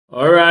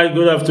All right,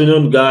 good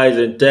afternoon, guys,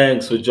 and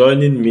thanks for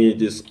joining me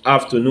this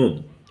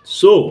afternoon.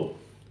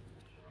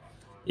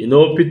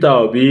 Peter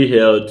Obi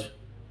held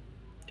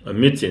a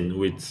meeting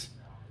with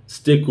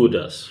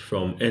stakeholders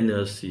from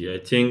NLC.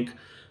 I think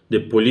the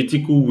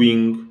political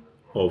wing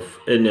of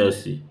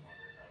NLC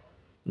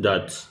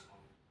that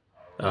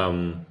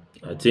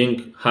I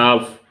think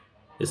have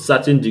a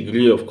certain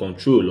degree of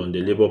control on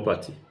the Labour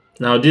Party.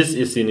 Now, this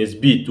is in its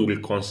bid to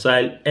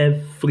reconcile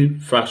every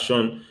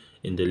faction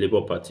in the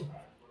Labour Party.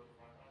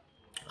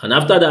 And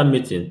after that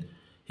meeting,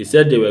 he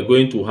said they were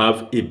going to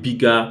have a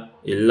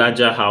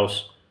larger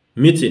house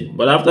meeting.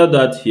 But after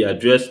that, he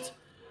addressed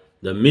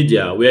the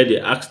media where they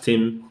asked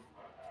him,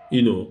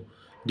 you know,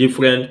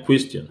 different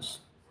questions.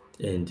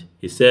 And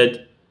he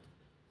said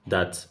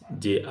that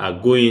they are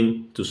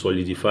going to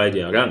solidify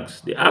their ranks.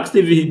 They asked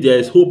if there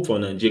is hope for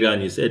Nigeria,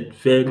 and he said,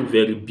 very,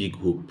 very big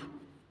hope.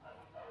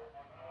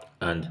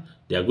 And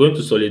they are going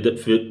to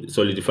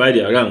solidify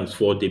their ranks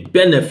for the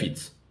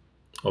benefit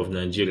of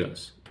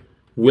Nigerians,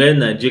 where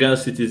Nigerian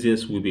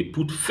citizens will be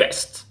put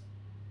first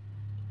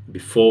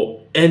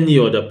before any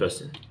other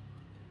person.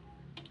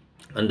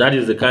 And that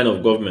is the kind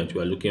of government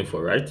we are looking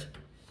for, right?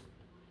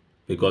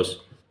 Because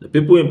the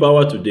people in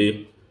power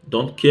today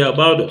don't care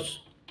about us.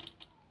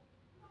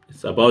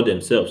 It's about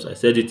themselves. I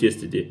said it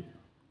yesterday.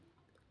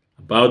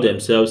 About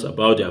themselves,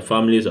 about their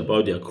families,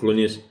 about their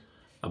cronies,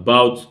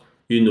 about,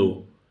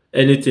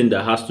 anything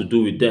that has to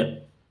do with them.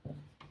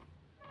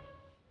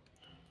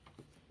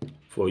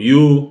 For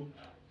you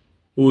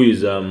who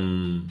is a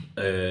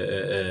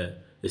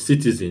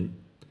citizen,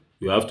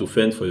 you have to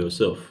fend for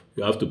yourself.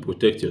 You have to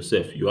protect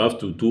yourself. You have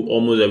to do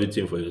almost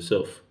everything for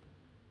yourself.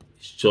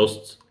 It's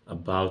just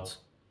about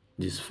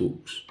these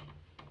folks.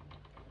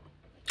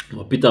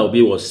 But Peter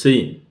Obi was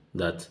saying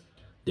that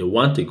they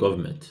want a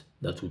government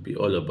that will be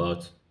all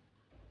about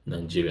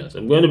Nigerians.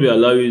 I'm going to be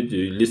allowing you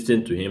to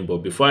listen to him, but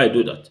before I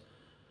do that,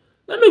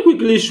 let me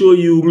quickly show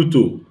you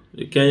Ruto,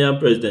 the Kenyan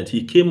president.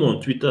 He came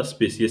on Twitter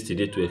Space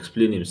yesterday to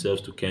explain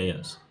himself to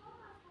Kenyans.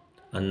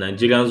 And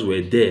Nigerians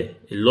were there.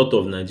 A lot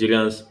of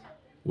Nigerians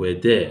were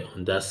there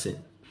on that scene.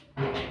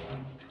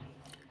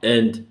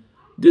 And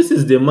this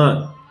is the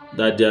man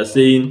that they are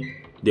saying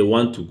they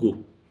want to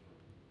go.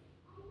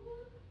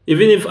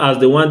 Even if as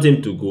they want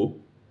him to go,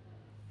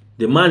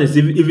 the man is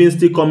even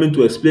still coming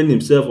to explain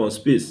himself on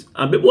space.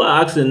 And people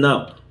are asking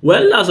now,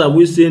 when last have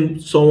we seen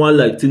someone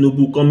like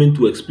Tinubu coming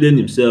to explain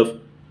himself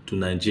to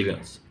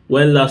Nigerians?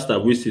 When last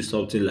have we seen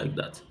something like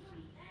that?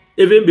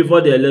 Even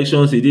before the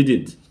elections, he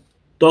didn't.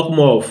 Talk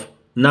more of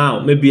now,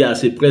 maybe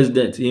as a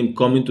president, him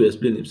coming to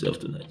explain himself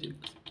to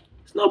Nigerians.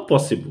 It's not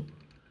possible.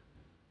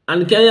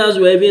 And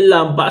Kenyans were even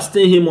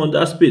lambasting him on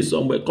that space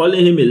somewhere,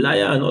 calling him a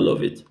liar and all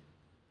of it.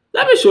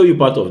 Let me show you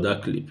part of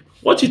that clip.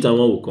 Watch it and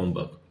when we come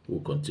back,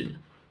 we'll continue.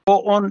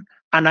 Go on,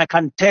 and I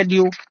can tell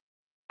you,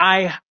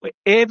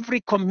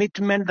 every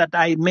commitment that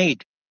I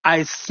made,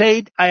 I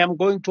said I am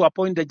going to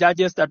appoint the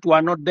judges that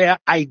were not there.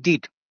 I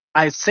did.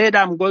 I said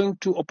I'm going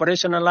to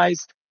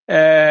operationalize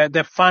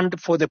the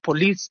fund for the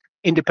police,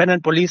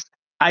 independent police.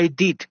 I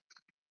did.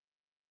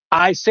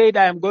 I said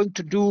I am going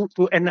to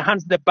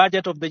enhance the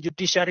budget of the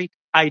judiciary.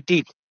 I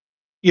did.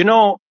 You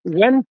know,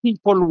 when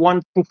people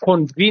want to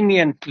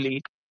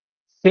conveniently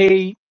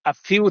say a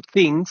few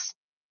things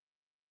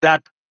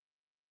that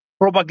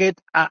propagate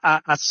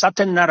a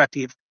certain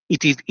narrative,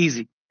 it is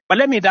easy. But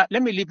let me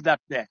leave that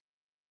there.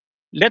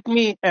 Let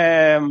me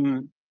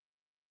go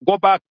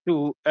back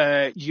to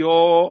the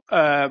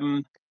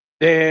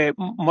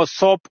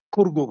Mosop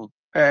Kurgung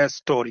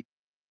story.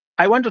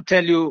 I want to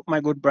tell you,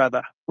 my good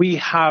brother, we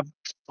have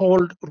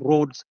stalled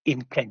roads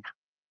in Kenya.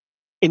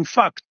 In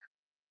fact,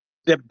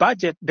 the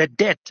budget, the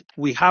debt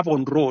we have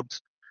on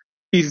roads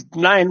is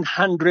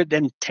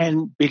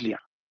 910 billion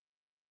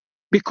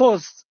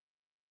because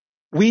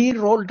we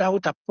rolled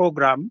out a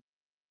program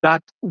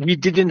that we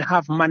didn't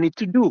have money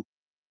to do.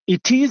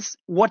 It is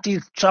what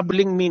is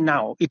troubling me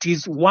now. It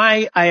is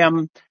why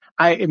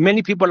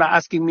many people are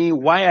asking me,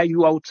 why are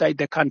you outside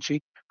the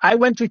country? I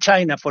went to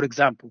China, for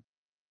example,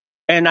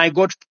 and I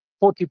got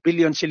 40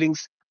 billion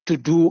shillings to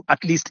do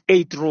at least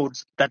 8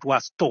 roads that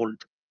were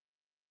stalled.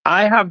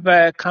 I have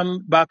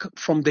come back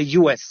from the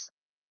US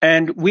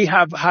and we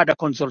have had a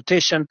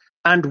consultation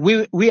and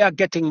we are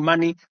getting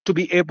money to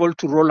be able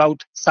to roll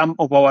out some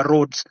of our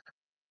roads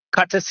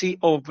courtesy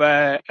of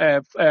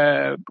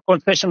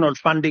concessional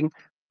funding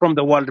from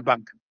the World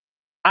Bank.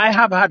 I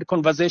have had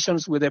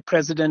conversations with the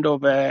president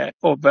of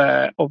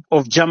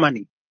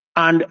Germany,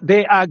 and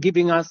they are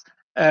giving us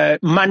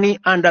money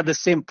under the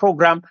same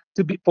program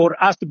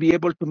for us to be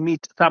able to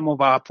meet some of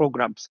our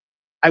programs.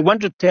 I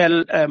want to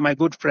tell my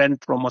good friend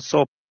from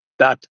Osop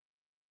that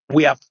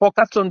we are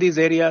focused on these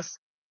areas.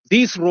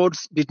 These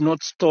roads did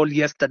not stall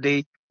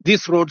yesterday.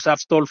 These roads have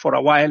stalled for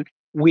a while.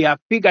 We are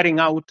figuring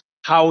out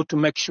how to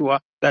make sure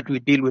that we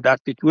deal with that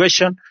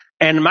situation.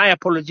 And my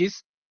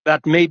apologies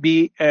that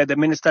maybe the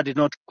minister did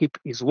not keep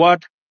his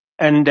word.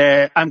 And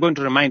I'm going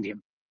to remind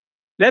him.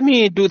 Let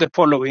me do the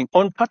following.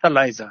 On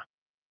fertilizer,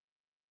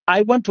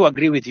 I want to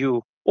agree with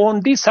you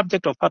on this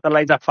subject of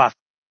fertilizer first.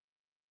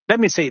 Let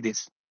me say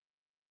this.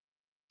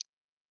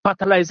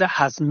 fertilizer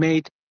has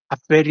made a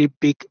very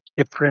big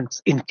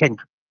difference in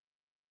Kenya.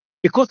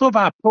 Because of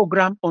our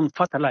program on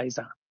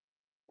fertilizer,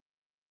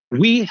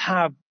 we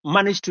have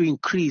managed to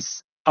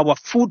increase our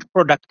food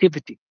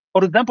productivity.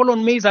 For example,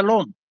 on maize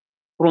alone,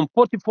 from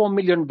 44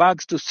 million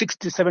bags to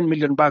 67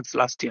 million bags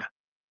last year.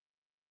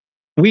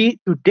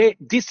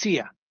 This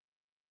year,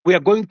 we are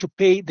going to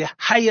pay the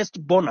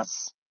highest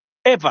bonus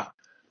ever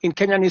in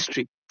Kenyan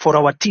history for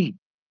our tea.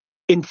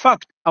 In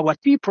fact, our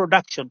tea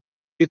production,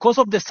 because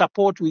of the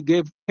support we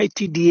gave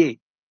KTDA,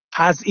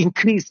 has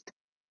increased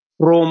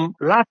from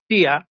last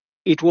year.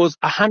 It was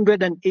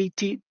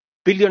 180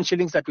 billion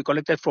shillings that we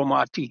collected from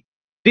our tea.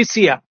 This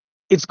year,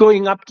 it's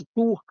going up to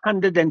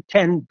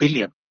 210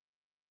 billion.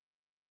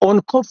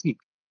 On coffee,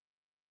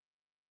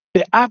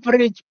 the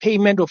average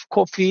payment of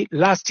coffee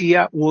last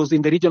year was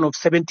in the region of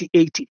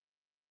 70-80.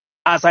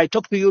 As I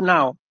talk to you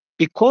now,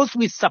 because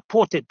we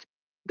supported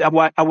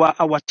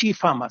our tea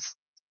farmers,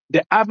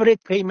 the average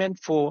payment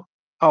for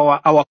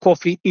our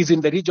coffee is in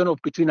the region of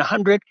between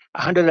 100,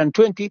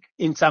 120,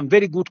 in some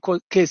very good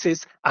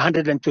cases,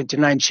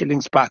 129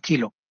 shillings per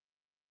kilo.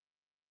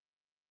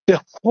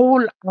 The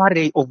whole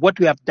array of what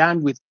we have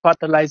done with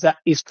fertilizer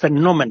is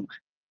phenomenal.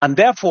 And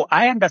therefore,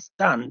 I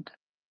understand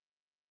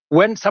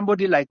when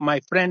somebody like my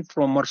friend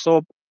from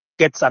Morsop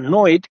gets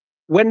annoyed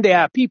when there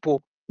are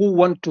people who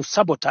want to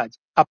sabotage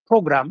a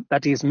program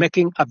that is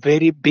making a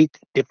very big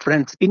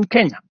difference in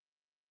Kenya.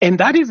 And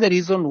that is the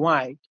reason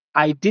why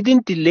I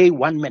didn't delay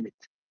 1 minute.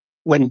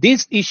 When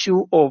this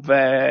issue of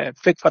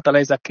fake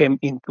fertilizer came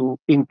into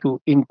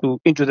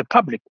the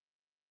public,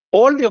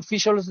 all the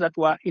officials that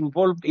were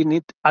involved in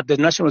it at the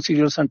National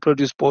Cereals and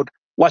Produce Board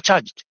were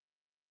charged.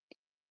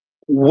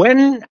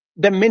 When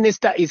the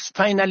minister is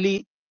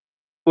finally,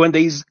 when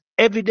there is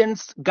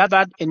evidence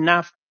gathered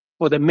enough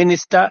for the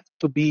minister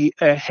to be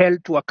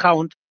held to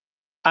account,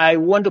 I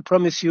want to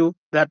promise you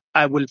that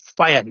I will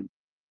fire him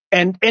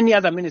and any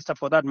other minister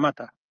for that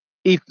matter,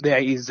 if there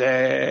is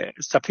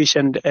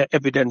sufficient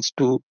evidence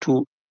to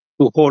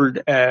hold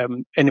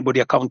anybody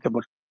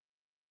accountable.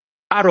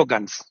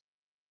 Arrogance.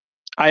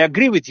 I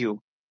agree with you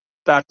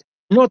that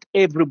not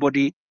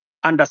everybody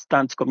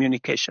understands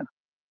communication.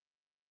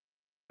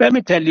 Let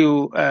me tell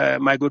you,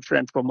 my good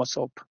friend from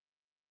Mosop,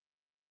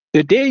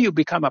 the day you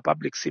become a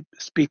public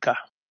speaker,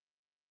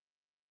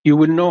 you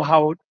will know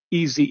how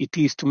easy it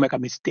is to make a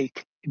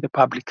mistake in the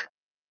public.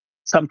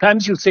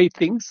 Sometimes you say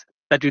things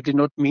that you did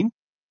not mean,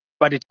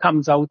 but it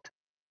comes out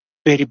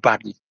very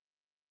badly.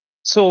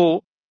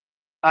 So,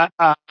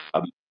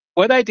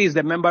 whether it is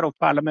the member of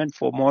parliament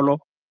for Molo,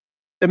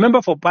 the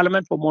member for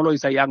parliament for Molo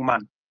is a young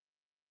man.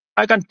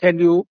 I can tell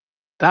you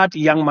that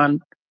young man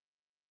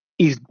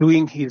is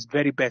doing his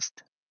very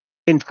best.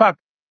 In fact,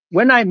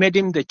 when I made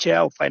him the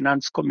chair of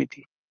finance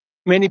committee,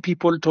 many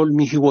people told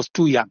me he was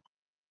too young.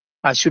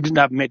 I shouldn't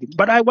have made him.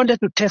 But I wanted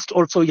to test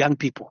also young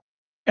people.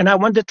 And I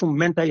wanted to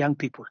mentor young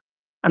people.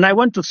 And I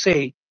want to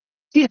say,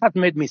 he has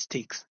made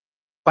mistakes.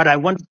 But I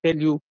want to tell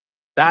you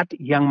that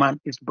young man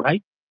is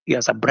bright. He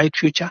has a bright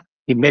future.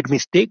 He made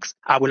mistakes.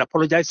 I will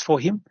apologize for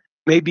him.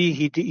 Maybe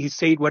he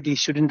said what he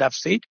shouldn't have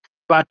said.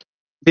 But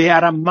they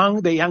are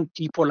among the young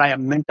people I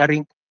am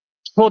mentoring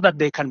so that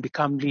they can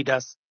become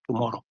leaders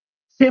tomorrow.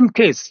 Same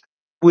case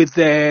with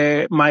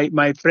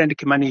my friend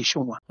Kimani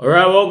Ichung'wah. All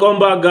right, welcome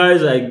back,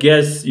 guys. I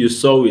guess you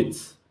saw it.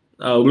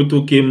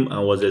 Ruto came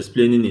and was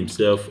explaining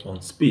himself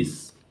on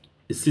Space.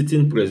 The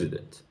sitting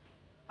president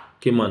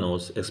came and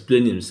was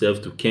explaining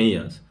himself to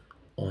Kenyans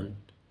on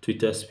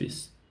Twitter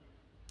Space.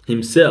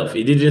 Himself,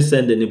 he didn't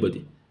send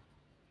anybody.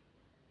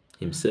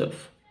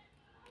 Himself.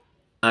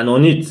 And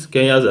on it,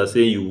 Kenyans are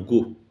saying you will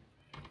go.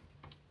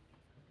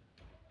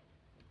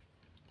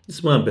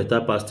 This man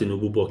better pass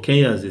Tinubu, but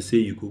Kenyans, they say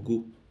you could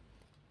go.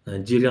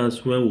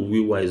 Nigerians, when will we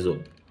wise up?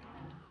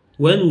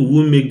 When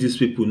will we make these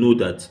people know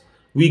that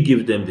we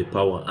give them the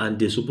power and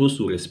they're supposed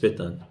to respect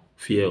and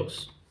fear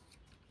us?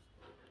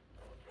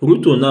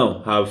 Ruto now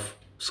have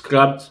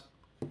scrapped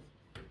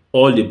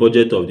all the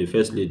budget of the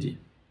first lady.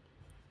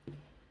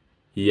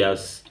 He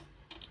has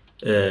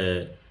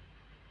uh,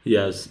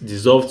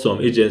 dissolved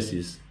some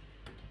agencies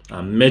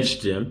and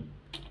merged them.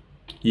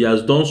 He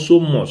has done so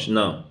much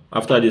now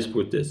after this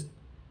protest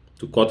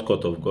to cut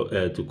cost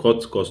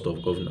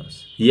of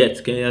governance. Yet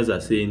Kenyans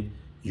are saying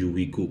you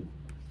will go.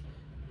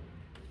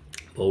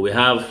 But we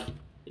have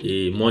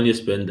a money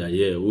spender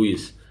here who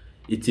is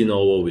eating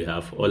all what we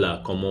have, all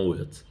our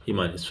commonwealth, him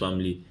and his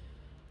family,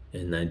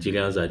 and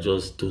Nigerians are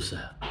just docile.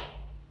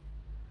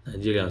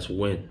 Nigerians,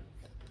 when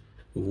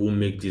we will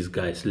make these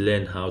guys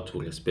learn how to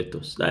respect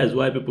us. That is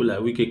why people like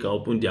Wike can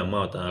open their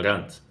mouth and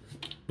rant,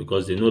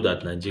 because they know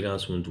that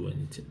Nigerians won't do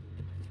anything.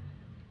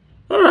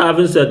 Alright,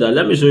 having said that,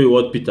 let me show you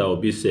what Peter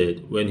Obi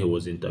said when he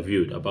was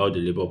interviewed about the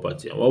Labour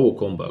Party. And when we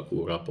come back,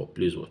 we'll wrap up.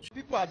 Please watch.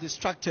 People are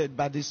distracted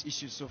by this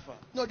issue so far.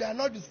 No, they are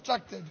not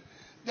distracted.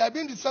 They are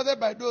being distracted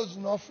by those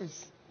in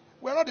office.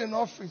 We're not in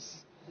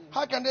office.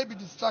 How can they be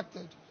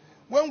distracted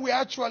when we're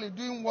actually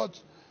doing what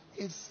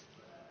is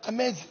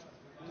amazing?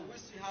 Do we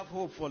still have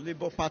hope for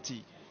Labour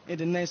Party in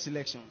the next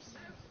elections?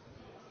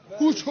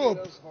 Whose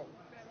hope?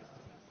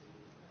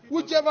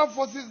 Whichever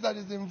forces that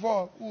is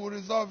involved, we will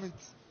resolve it.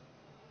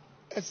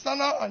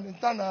 External and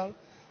internal,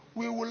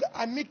 we will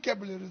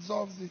amicably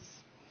resolve this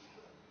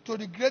to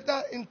the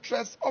greater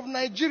interest of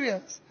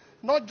Nigerians,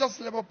 not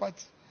just Labour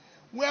Party,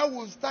 where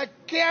we'll start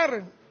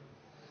caring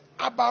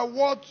about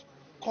what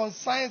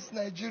concerns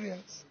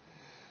Nigerians.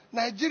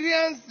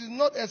 Nigerians do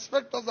not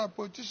expect us as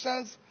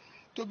politicians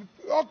to be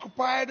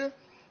preoccupied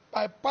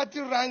by party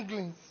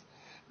wranglings.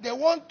 They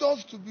want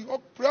us to be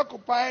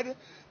preoccupied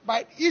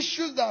by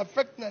issues that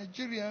affect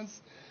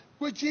Nigerians,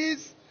 which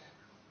is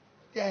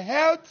their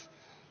health,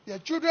 their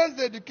children's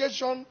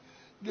education,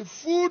 the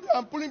food,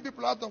 and pulling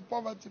people out of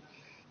poverty.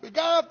 We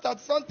can't have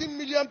 30-something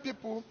million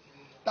people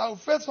that will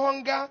face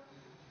hunger,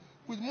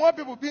 with more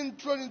people being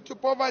thrown into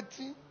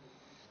poverty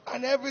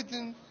and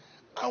everything,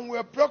 and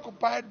we're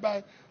preoccupied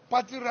by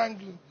party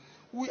wrangling.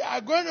 We are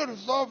going to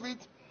resolve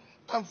it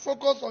and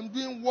focus on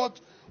doing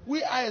what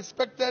we are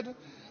expected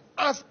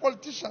as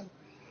politicians.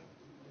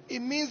 It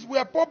means we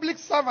are public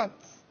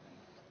servants,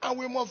 and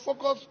we must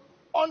focus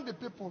on the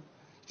people.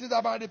 It is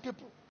about the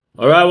people.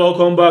 All right,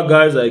 welcome back,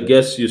 guys. I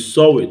guess you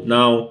saw it.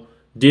 Now,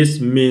 this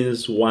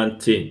means one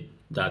thing,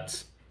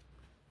 that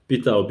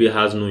Peter Obi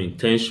has no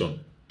intention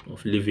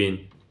of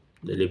leaving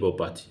the Labour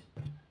Party.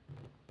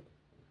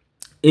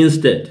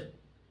 Instead,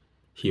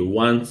 he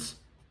wants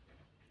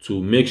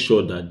to make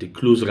sure that the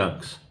close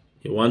ranks.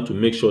 He wants to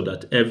make sure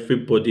that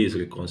everybody is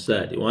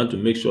reconciled. He wants to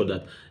make sure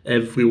that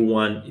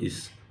everyone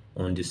is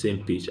on the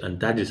same page. And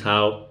that is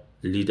how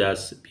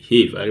leaders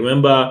behave. I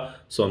remember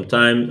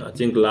sometime, I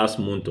think last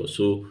month or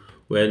so,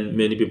 when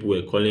many people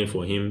were calling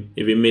for him,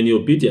 even many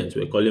obedients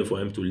were calling for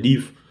him to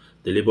leave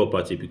the Labour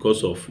Party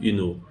because of,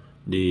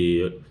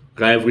 the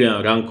rivalry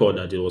and rancor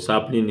that it was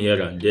happening here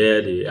and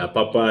there. The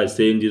APAPA is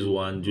saying this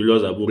one,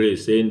 Julius ABURE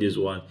is saying this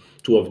one.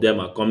 Two of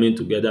them are coming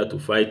together to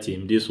fight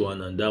him, this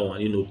one and that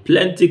one.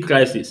 Plenty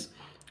crisis.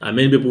 And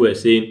many people were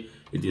saying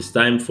it is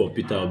time for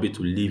Peter Obi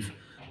to leave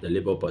the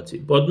Labour Party.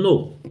 But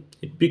no,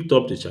 he picked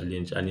up the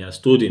challenge and he has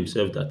told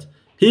himself that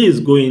he is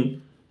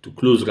going to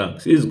close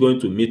ranks. He is going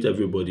to meet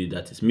everybody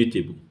that is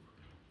meetable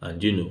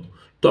and,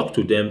 talk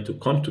to them to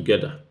come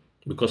together.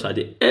 Because at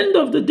the end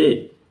of the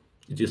day,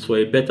 it is for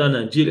a better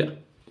Nigeria,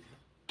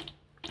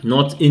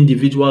 not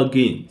individual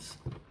gains.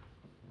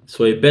 It's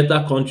for a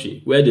better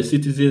country where the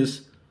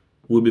citizens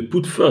will be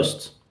put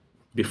first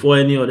before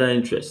any other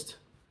interest.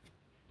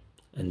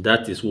 And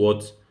that is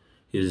what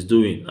he's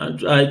doing.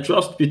 And I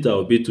trust Peter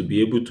Obi to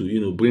be able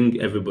to, bring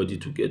everybody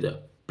together,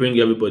 bring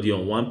everybody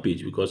on one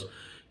page, because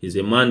he's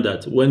a man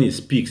that when he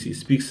speaks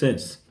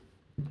sense.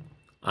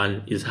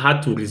 And it's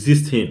hard to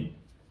resist him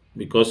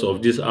because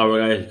of this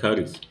aura he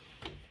carries.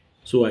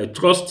 So I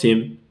trust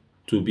him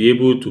to be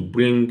able to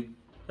bring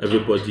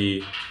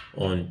everybody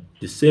on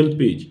the same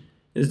page.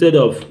 Instead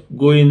of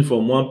going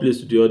from one place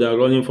to the other,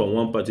 running from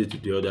one party to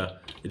the other,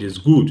 it is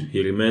good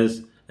he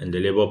remains in the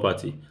Labour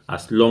Party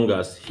as long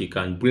as he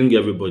can bring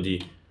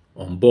everybody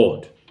on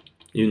board.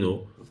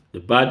 The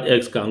bad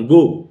eggs can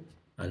go,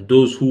 and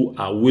those who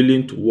are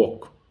willing to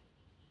work,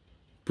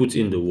 put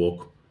in the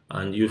work,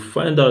 and you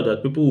find out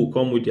that people will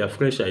come with their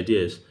fresh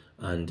ideas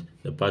and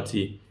the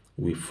party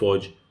will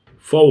forge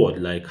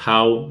forward, like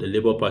how the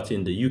Labour Party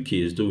in the UK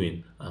is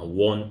doing and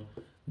won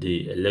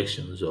the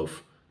elections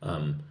of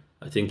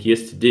I think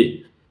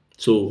yesterday.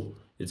 So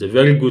it's a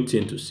very good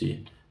thing to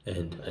see,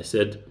 and I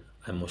said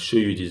I must show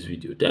you this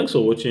video. Thanks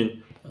for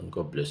watching and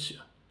God bless you.